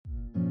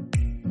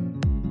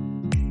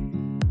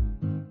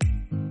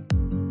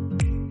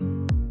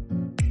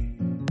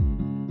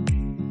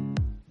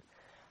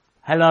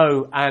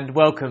Hello and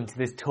welcome to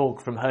this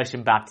talk from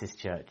Hersham Baptist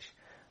Church.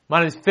 My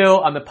name is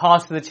Phil, I'm the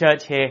pastor of the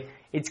church here.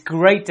 It's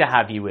great to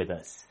have you with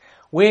us.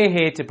 We're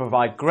here to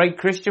provide great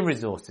Christian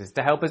resources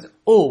to help us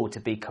all to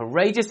be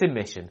courageous in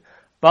mission,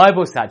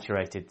 Bible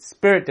saturated,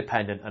 spirit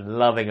dependent and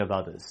loving of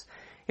others.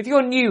 If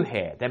you're new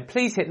here, then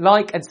please hit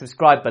like and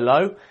subscribe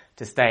below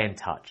to stay in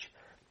touch.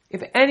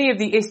 If any of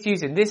the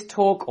issues in this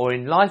talk or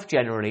in life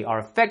generally are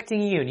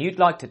affecting you and you'd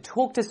like to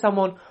talk to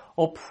someone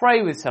or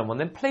pray with someone,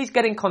 then please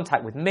get in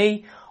contact with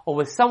me or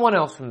with someone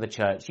else from the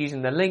church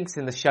using the links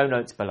in the show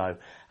notes below,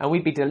 and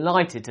we'd be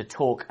delighted to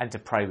talk and to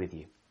pray with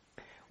you.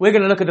 We're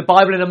going to look at the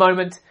Bible in a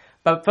moment,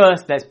 but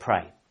first let's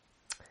pray.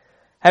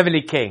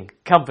 Heavenly King,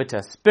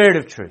 Comforter, Spirit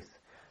of Truth,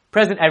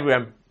 present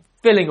everywhere,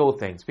 filling all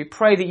things, we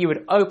pray that you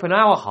would open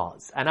our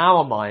hearts and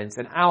our minds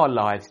and our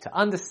lives to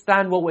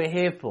understand what we're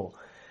here for,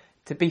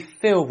 to be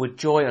filled with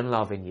joy and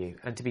love in you,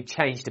 and to be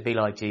changed to be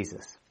like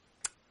Jesus.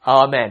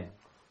 Amen.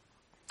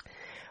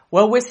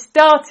 Well, we're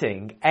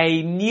starting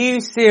a new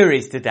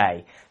series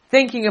today,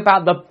 thinking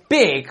about the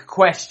big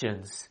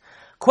questions.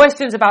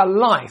 Questions about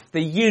life,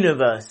 the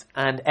universe,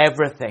 and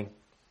everything.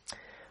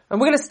 And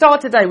we're going to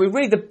start today with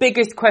really the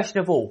biggest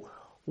question of all.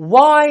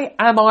 Why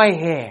am I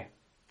here?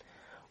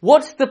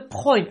 What's the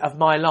point of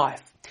my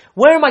life?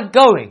 Where am I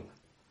going?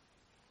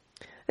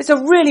 It's a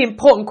really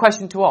important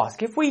question to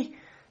ask. If we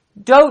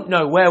don't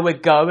know where we're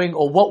going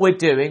or what we're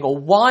doing or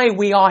why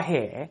we are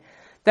here,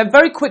 then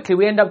very quickly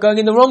we end up going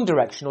in the wrong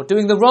direction or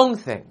doing the wrong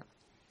thing.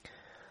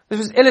 This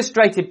was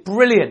illustrated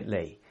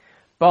brilliantly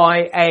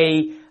by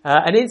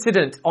an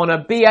incident on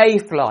a BA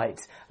flight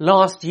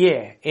last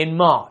year in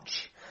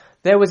March.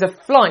 There was a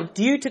flight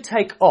due to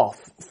take off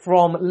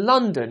from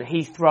London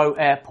Heathrow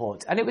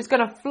Airport, and it was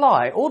going to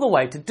fly all the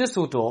way to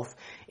Düsseldorf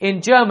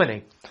in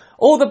Germany.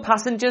 All the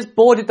passengers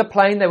boarded the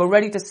plane. They were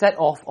ready to set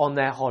off on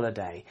their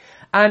holiday.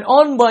 And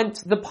on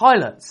went the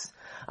pilots.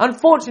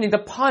 Unfortunately,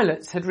 the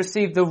pilots had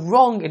received the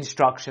wrong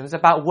instructions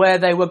about where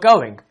they were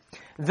going.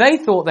 They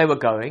thought they were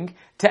going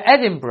to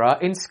Edinburgh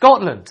in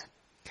Scotland.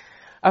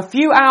 A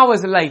few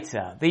hours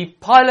later, the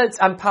pilots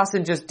and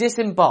passengers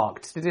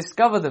disembarked to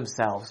discover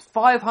themselves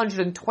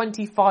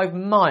 525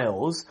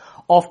 miles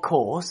off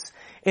course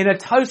in a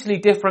totally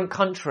different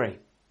country.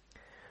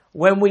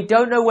 When we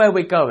don't know where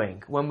we're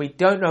going, when we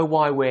don't know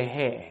why we're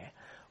here,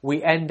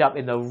 we end up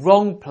in the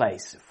wrong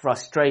place,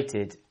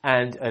 frustrated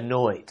and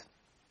annoyed.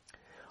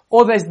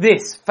 Or there's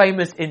this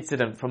famous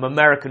incident from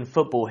American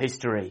football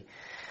history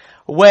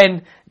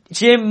when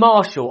Jim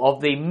Marshall of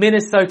the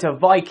Minnesota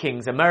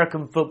Vikings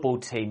American football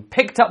team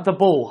picked up the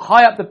ball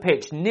high up the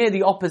pitch near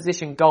the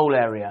opposition goal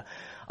area.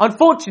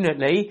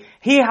 Unfortunately,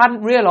 he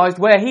hadn't realised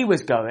where he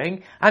was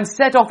going and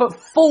set off at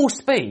full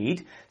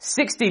speed,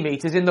 60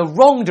 metres in the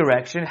wrong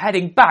direction,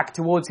 heading back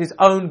towards his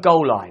own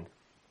goal line.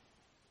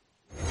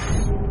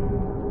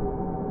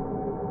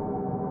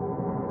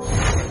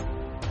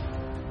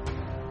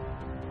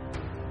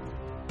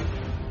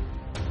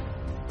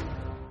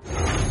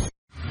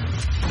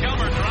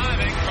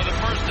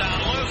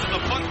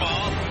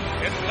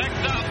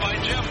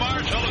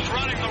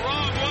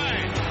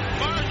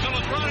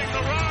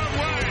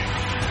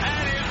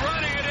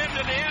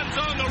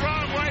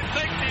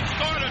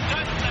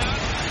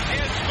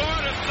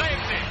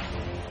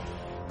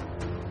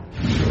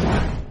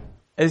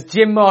 As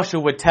Jim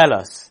Marshall would tell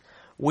us,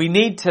 we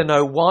need to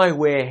know why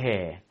we're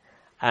here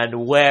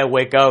and where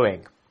we're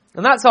going.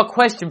 And that's our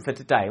question for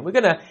today. We're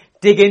going to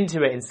dig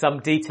into it in some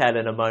detail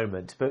in a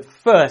moment. But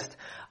first,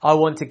 I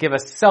want to give a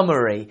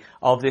summary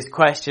of this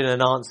question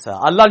and answer.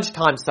 A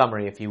lunchtime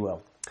summary, if you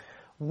will.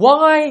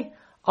 Why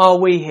are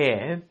we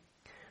here?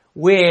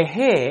 We're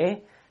here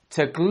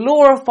to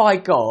glorify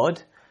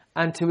God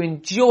and to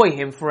enjoy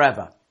Him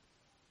forever.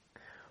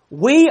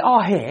 We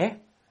are here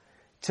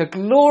to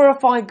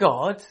glorify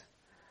God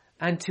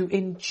and to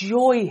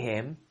enjoy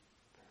Him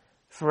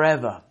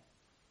forever.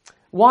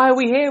 Why are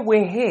we here?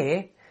 We're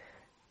here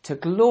to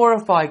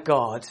glorify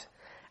God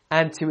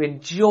and to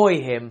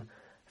enjoy Him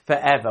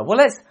forever. Well,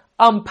 let's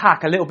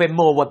unpack a little bit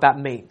more what that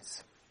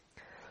means.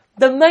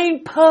 The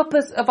main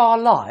purpose of our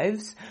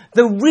lives,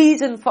 the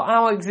reason for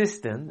our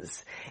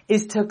existence,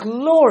 is to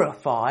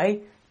glorify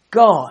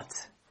God.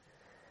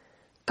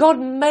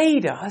 God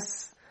made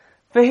us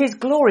for His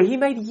glory. He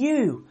made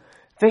you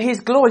for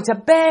His glory, to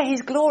bear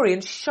His glory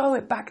and show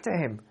it back to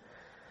Him.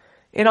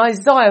 In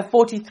Isaiah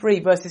 43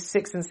 verses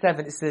 6 and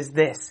 7 it says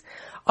this,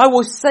 I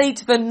will say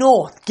to the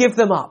north, give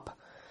them up.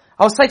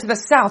 I'll say to the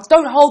south,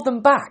 don't hold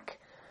them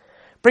back.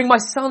 Bring my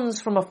sons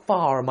from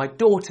afar and my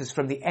daughters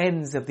from the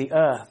ends of the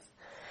earth.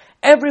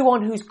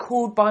 Everyone who's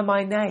called by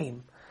my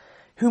name,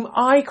 whom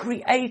I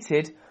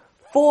created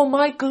for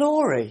my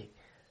glory,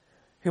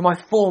 whom I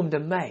formed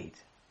and made.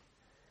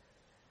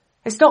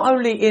 It's not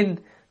only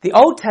in the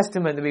Old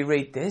Testament that we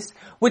read this.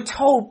 We're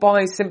told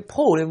by St.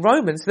 Paul in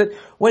Romans that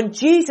when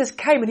Jesus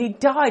came and He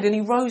died and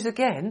He rose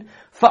again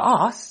for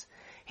us,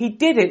 He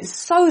did it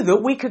so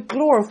that we could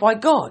glorify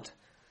God.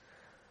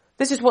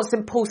 This is what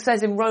St. Paul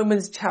says in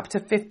Romans chapter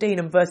 15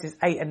 and verses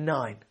 8 and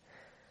 9.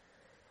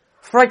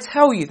 For I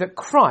tell you that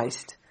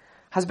Christ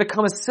has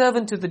become a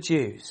servant of the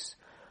Jews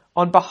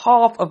on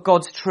behalf of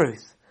God's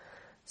truth,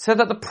 so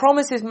that the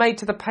promises made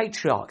to the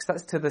patriarchs,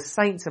 that's to the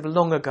saints of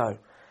long ago,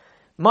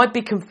 might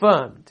be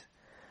confirmed.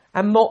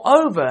 And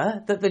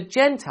moreover, that the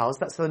Gentiles,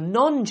 that's the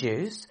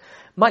non-Jews,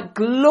 might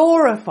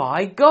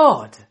glorify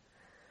God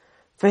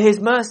for his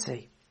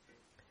mercy.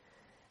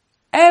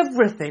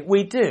 Everything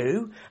we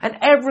do and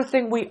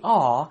everything we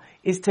are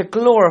is to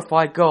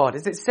glorify God.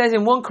 As it says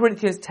in 1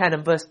 Corinthians 10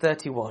 and verse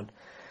 31.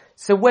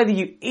 So whether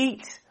you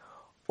eat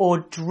or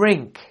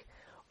drink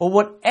or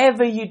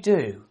whatever you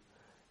do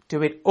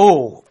it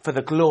all for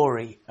the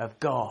glory of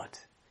God.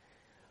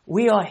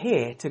 We are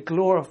here to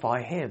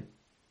glorify him.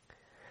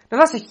 Now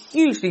that's a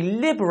hugely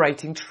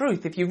liberating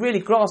truth if you really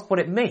grasp what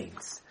it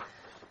means.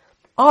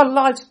 Our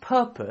life's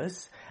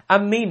purpose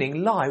and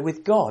meaning lie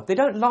with God. They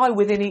don't lie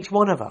within each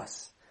one of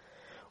us.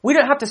 We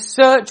don't have to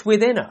search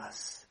within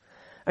us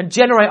and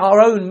generate our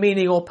own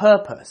meaning or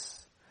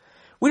purpose.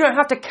 We don't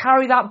have to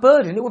carry that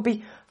burden. It would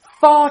be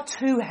far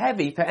too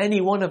heavy for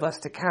any one of us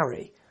to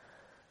carry.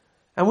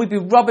 And we'd be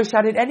rubbish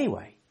at it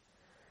anyway.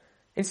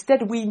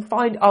 Instead, we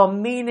find our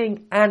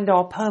meaning and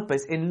our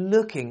purpose in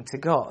looking to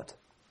God.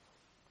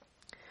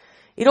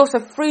 It also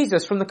frees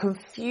us from the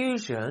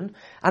confusion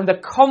and the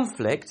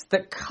conflicts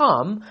that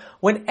come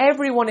when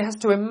everyone has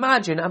to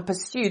imagine and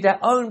pursue their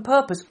own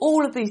purpose.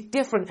 All of these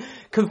different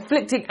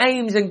conflicting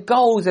aims and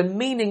goals and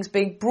meanings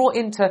being brought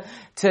into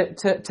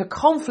to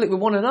conflict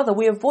with one another.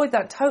 We avoid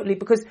that totally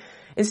because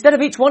instead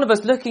of each one of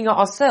us looking at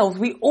ourselves,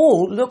 we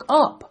all look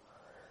up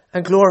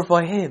and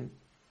glorify him.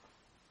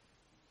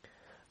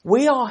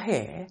 We are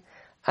here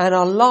and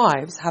our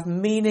lives have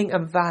meaning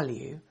and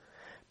value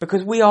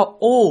because we are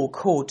all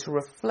called to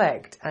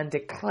reflect and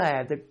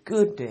declare the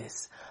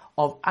goodness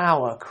of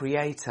our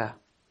Creator.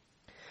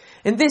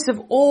 In this of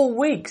all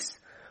weeks,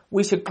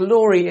 we should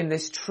glory in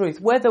this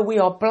truth, whether we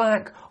are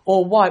black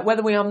or white,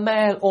 whether we are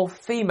male or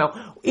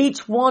female. Each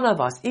one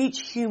of us,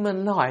 each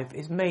human life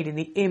is made in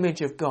the image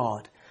of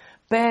God,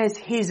 bears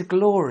his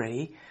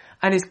glory,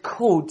 and is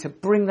called to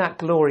bring that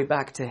glory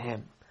back to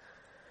him.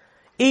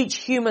 Each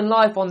human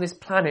life on this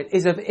planet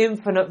is of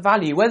infinite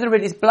value, whether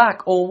it is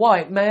black or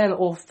white, male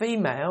or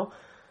female,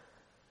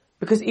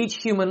 because each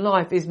human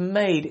life is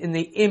made in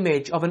the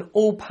image of an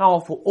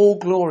all-powerful,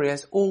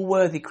 all-glorious,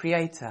 all-worthy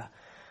Creator,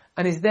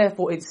 and is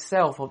therefore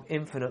itself of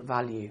infinite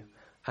value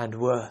and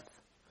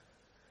worth.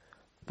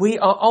 We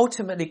are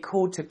ultimately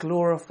called to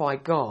glorify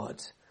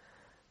God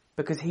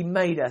because he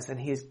made us and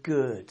he is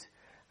good,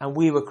 and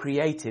we were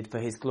created for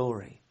his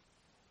glory.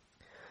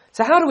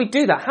 So how do we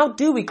do that? How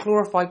do we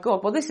glorify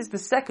God? Well, this is the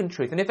second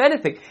truth. And if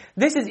anything,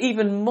 this is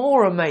even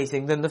more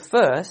amazing than the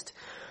first.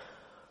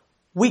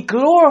 We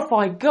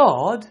glorify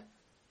God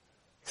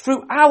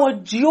through our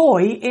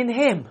joy in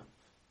him.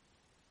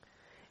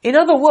 In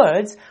other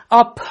words,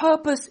 our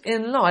purpose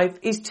in life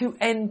is to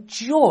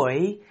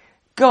enjoy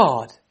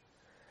God.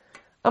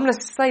 I'm going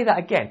to say that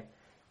again.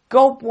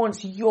 God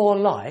wants your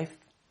life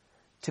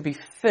to be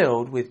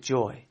filled with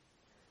joy.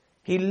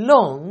 He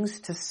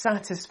longs to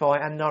satisfy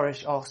and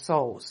nourish our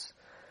souls.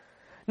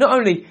 Not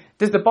only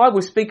does the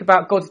Bible speak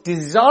about God's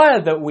desire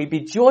that we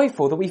be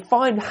joyful, that we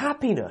find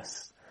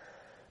happiness,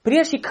 but he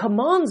actually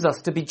commands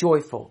us to be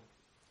joyful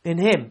in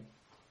him.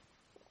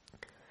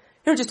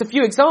 Here are just a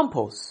few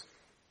examples.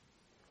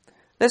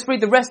 Let's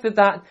read the rest of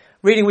that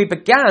reading we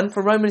began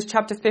from Romans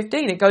chapter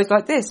 15. It goes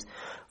like this.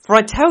 For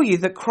I tell you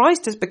that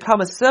Christ has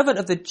become a servant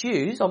of the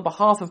Jews on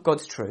behalf of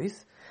God's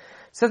truth,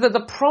 so that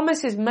the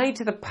promises made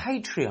to the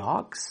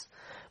patriarchs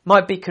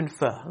might be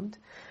confirmed,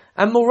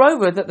 and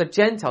moreover that the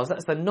Gentiles,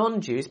 that's the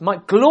non-Jews,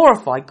 might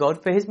glorify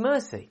God for his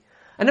mercy.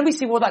 And then we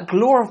see what that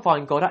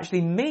glorifying God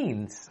actually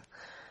means.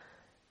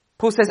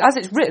 Paul says, as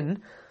it's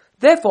written,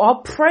 therefore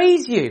I'll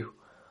praise you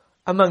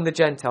among the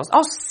Gentiles.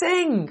 I'll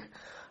sing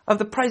of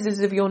the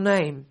praises of your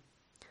name.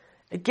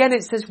 Again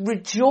it says,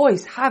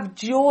 rejoice, have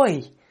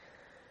joy,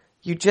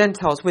 you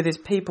Gentiles with his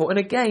people. And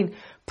again,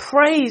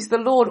 praise the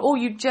Lord, all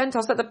you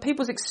Gentiles, let the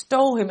peoples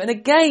extol him. And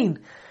again,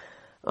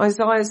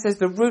 Isaiah says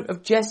the root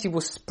of Jesse will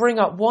spring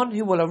up, one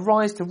who will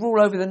arise to rule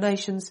over the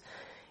nations.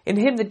 In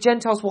him the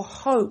Gentiles will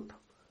hope.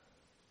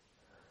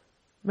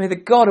 May the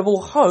God of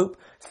all hope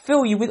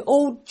fill you with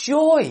all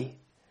joy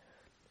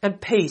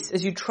and peace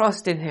as you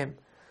trust in him,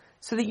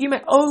 so that you may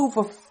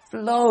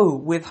overflow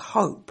with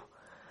hope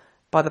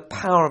by the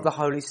power of the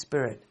Holy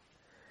Spirit.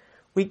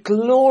 We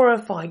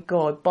glorify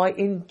God by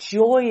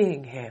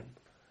enjoying him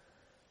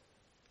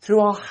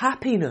through our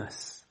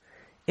happiness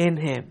in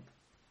him.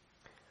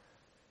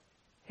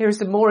 Here are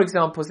some more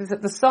examples.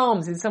 The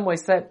Psalms in some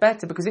ways say it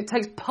better because it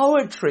takes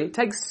poetry, it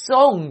takes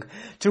song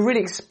to really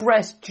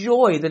express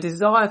joy, the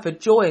desire for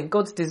joy and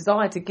God's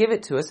desire to give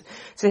it to us.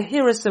 So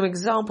here are some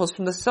examples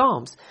from the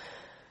Psalms.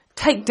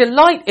 Take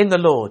delight in the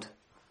Lord,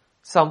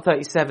 Psalm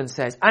 37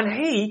 says, and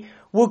he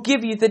will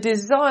give you the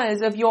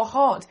desires of your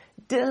heart.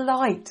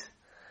 Delight.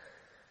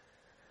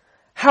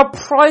 How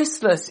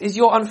priceless is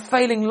your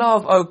unfailing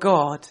love, O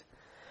God.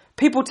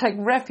 People take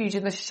refuge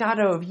in the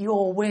shadow of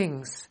your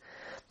wings.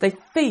 They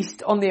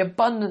feast on the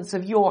abundance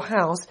of your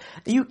house.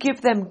 You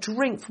give them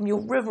drink from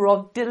your river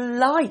of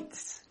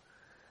delight.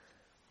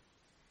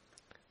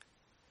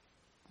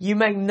 You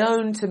make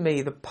known to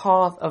me the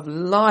path of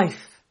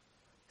life.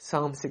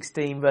 Psalm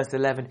 16 verse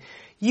 11.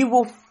 You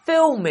will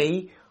fill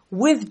me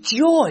with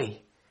joy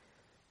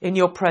in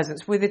your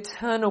presence, with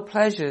eternal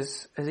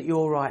pleasures as at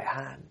your right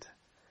hand.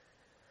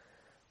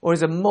 Or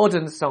as a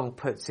modern song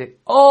puts it,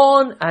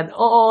 on and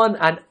on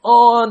and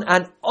on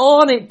and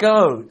on it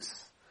goes.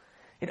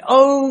 It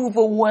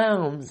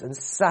overwhelms and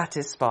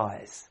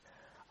satisfies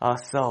our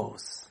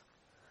souls.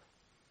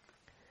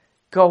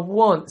 God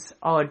wants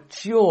our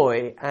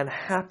joy and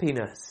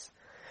happiness,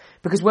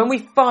 because when we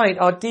find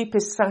our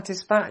deepest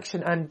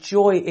satisfaction and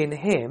joy in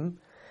Him,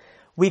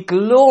 we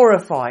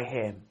glorify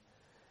Him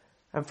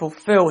and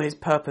fulfill His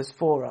purpose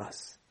for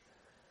us.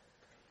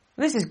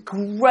 This is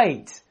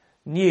great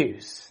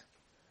news.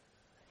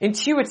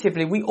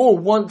 Intuitively, we all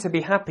want to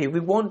be happy.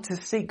 We want to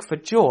seek for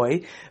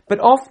joy. But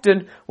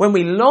often when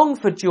we long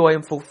for joy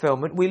and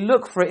fulfillment, we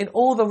look for it in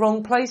all the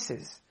wrong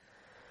places.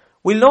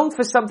 We long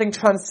for something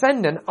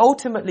transcendent,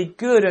 ultimately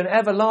good and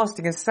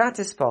everlasting and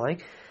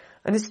satisfying.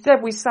 And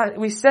instead we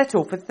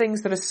settle for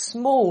things that are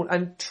small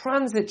and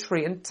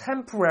transitory and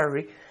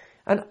temporary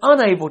and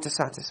unable to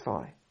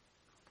satisfy.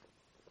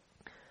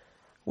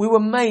 We were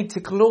made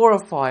to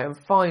glorify and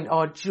find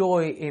our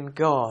joy in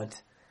God.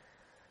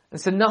 And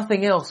so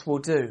nothing else will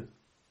do.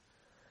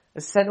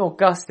 As St.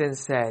 Augustine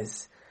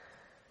says,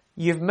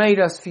 you've made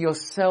us for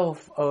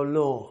yourself, O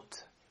Lord,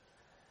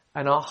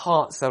 and our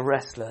hearts are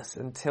restless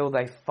until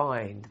they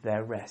find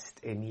their rest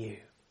in you.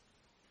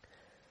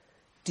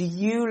 Do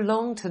you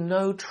long to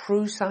know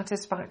true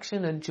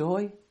satisfaction and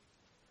joy?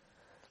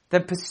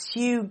 Then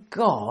pursue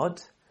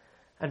God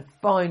and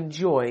find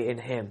joy in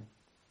Him.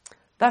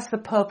 That's the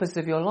purpose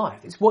of your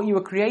life. It's what you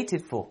were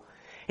created for.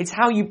 It's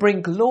how you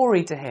bring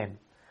glory to Him.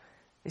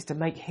 Is to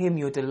make Him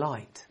your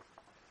delight.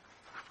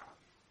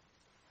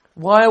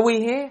 Why are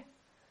we here?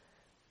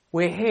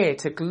 We're here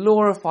to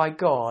glorify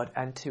God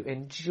and to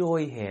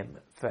enjoy Him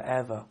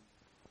forever.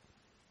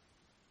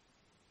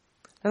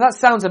 Now that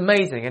sounds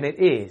amazing, and it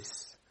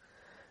is.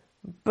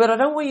 But I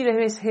don't want you to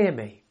mishear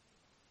me.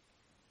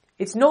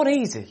 It's not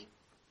easy.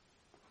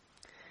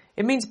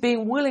 It means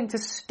being willing to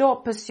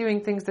stop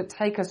pursuing things that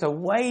take us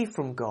away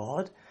from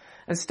God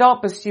and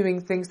start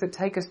pursuing things that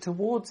take us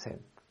towards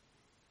Him.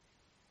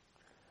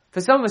 For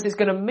some of us, it's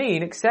going to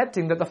mean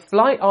accepting that the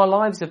flight our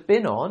lives have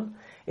been on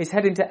is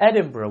heading to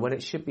Edinburgh when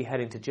it should be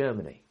heading to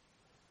Germany.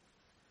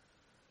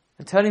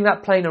 And turning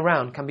that plane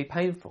around can be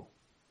painful.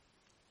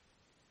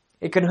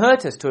 It can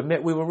hurt us to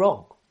admit we were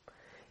wrong.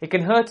 It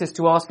can hurt us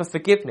to ask for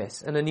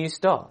forgiveness and a new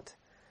start.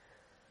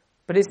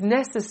 But it's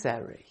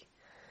necessary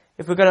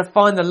if we're going to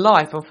find the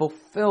life and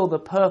fulfill the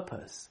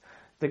purpose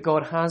that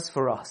God has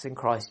for us in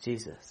Christ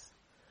Jesus.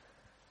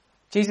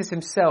 Jesus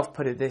Himself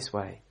put it this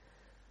way.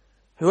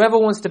 Whoever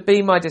wants to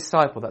be my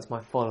disciple, that's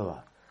my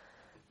follower,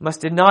 must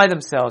deny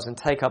themselves and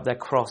take up their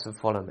cross and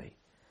follow me.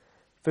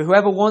 For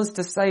whoever wants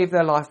to save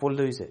their life will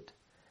lose it.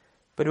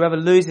 But whoever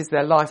loses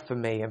their life for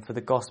me and for the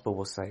gospel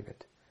will save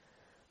it.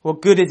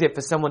 What good is it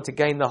for someone to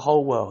gain the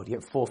whole world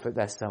yet forfeit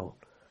their soul?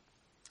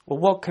 Well,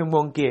 what can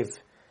one give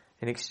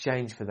in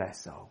exchange for their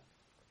soul?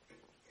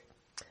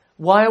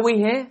 Why are we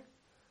here?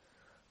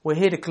 We're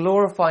here to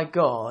glorify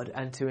God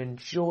and to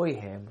enjoy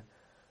Him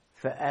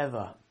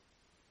forever.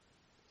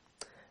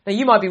 Now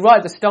you might be right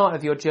at the start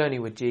of your journey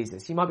with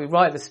Jesus. You might be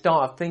right at the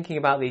start of thinking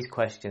about these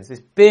questions,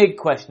 this big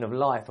question of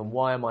life and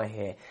why am I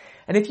here?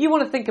 And if you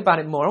want to think about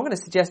it more, I'm going to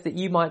suggest that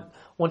you might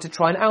want to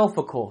try an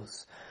Alpha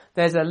course.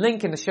 There's a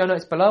link in the show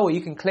notes below, or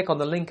you can click on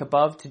the link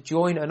above to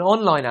join an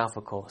online Alpha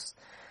course.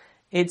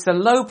 It's a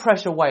low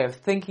pressure way of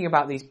thinking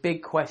about these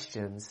big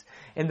questions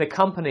in the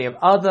company of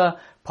other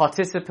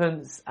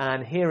participants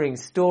and hearing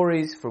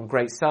stories from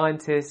great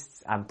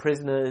scientists and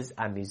prisoners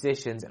and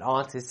musicians and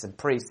artists and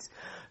priests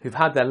who've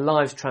had their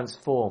lives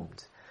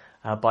transformed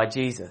by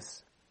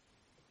Jesus.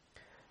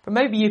 But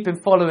maybe you've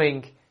been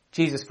following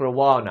Jesus for a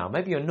while now.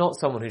 Maybe you're not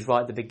someone who's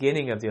right at the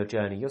beginning of your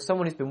journey. You're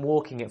someone who's been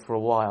walking it for a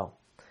while.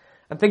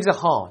 And things are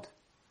hard.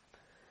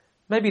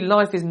 Maybe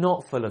life is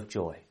not full of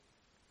joy.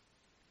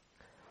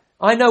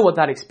 I know what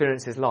that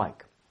experience is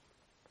like.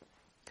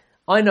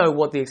 I know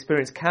what the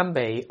experience can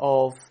be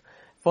of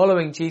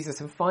following Jesus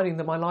and finding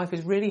that my life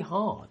is really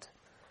hard.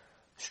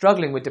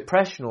 Struggling with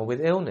depression or with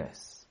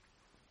illness.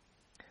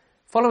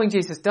 Following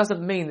Jesus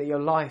doesn't mean that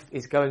your life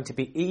is going to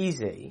be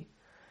easy.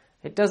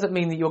 It doesn't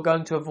mean that you're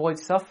going to avoid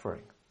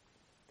suffering.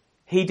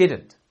 He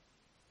didn't.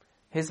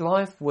 His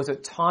life was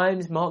at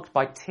times marked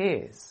by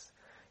tears,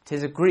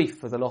 tears of grief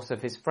for the loss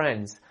of his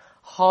friends,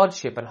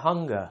 hardship and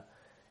hunger,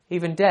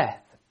 even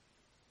death.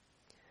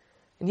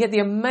 And yet the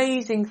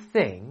amazing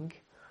thing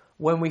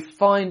when we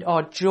find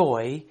our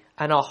joy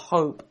and our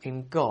hope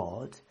in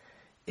God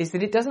is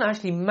that it doesn't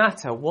actually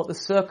matter what the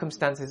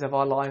circumstances of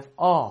our life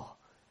are.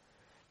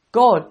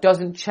 God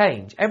doesn't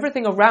change.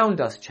 Everything around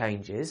us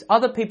changes.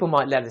 Other people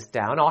might let us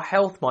down. Our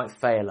health might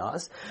fail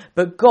us.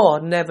 But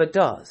God never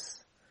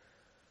does.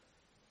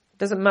 It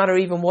doesn't matter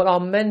even what our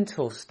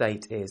mental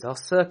state is, our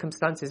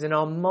circumstances in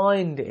our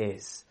mind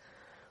is.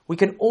 We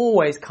can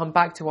always come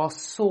back to our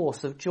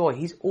source of joy.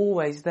 He's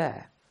always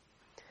there.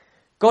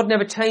 God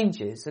never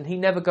changes and he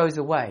never goes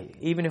away,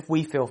 even if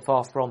we feel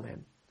far from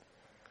him.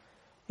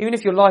 Even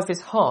if your life is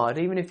hard,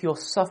 even if you're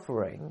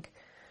suffering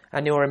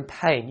and you're in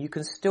pain, you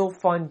can still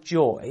find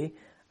joy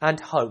and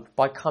hope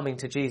by coming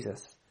to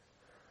Jesus.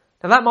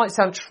 Now that might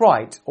sound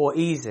trite or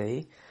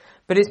easy,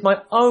 but it's my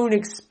own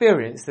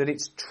experience that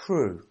it's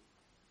true.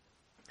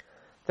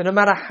 That no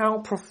matter how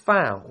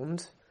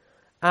profound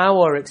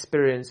our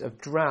experience of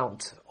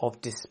drought, of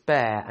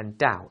despair and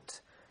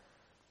doubt,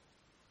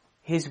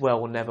 his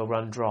well will never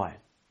run dry.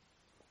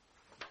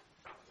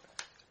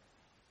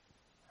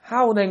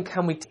 How then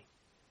can we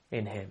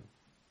in him?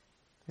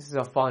 This is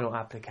our final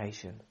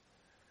application.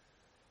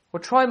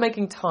 Well, try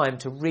making time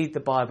to read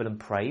the Bible and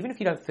pray, even if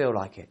you don't feel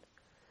like it.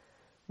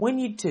 When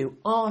you do,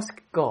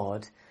 ask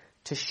God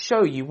to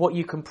show you what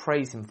you can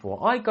praise him for.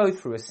 I go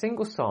through a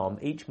single psalm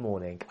each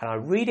morning and I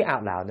read it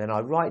out loud and then I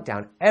write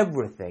down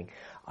everything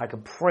I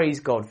can praise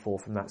God for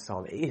from that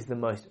psalm. It is the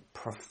most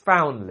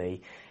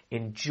profoundly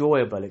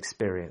enjoyable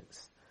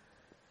experience.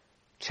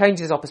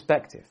 Changes our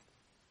perspective.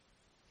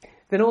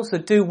 Then also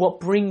do what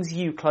brings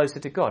you closer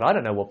to God. I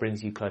don't know what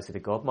brings you closer to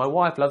God. My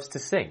wife loves to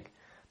sing.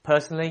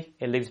 Personally,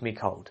 it leaves me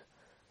cold.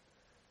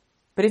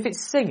 But if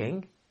it's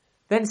singing,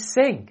 then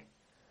sing.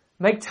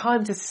 Make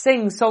time to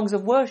sing songs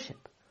of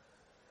worship.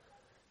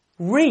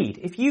 Read.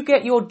 If you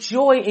get your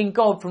joy in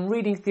God from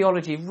reading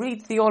theology,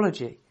 read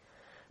theology.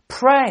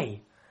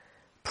 Pray.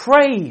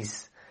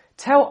 Praise.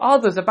 Tell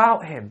others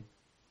about him.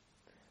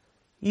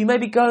 You may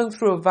be going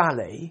through a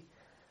valley,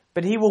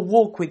 but he will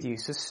walk with you,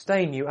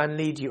 sustain you, and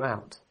lead you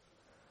out.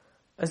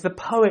 As the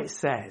poet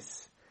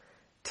says,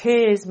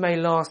 tears may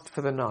last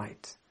for the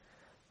night,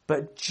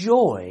 but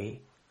joy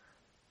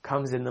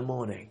comes in the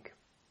morning.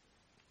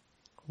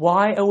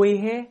 Why are we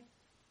here?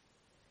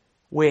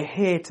 We're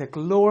here to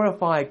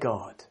glorify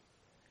God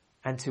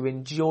and to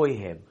enjoy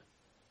him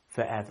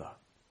forever.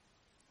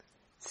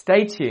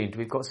 Stay tuned,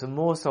 we've got some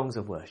more songs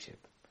of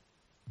worship.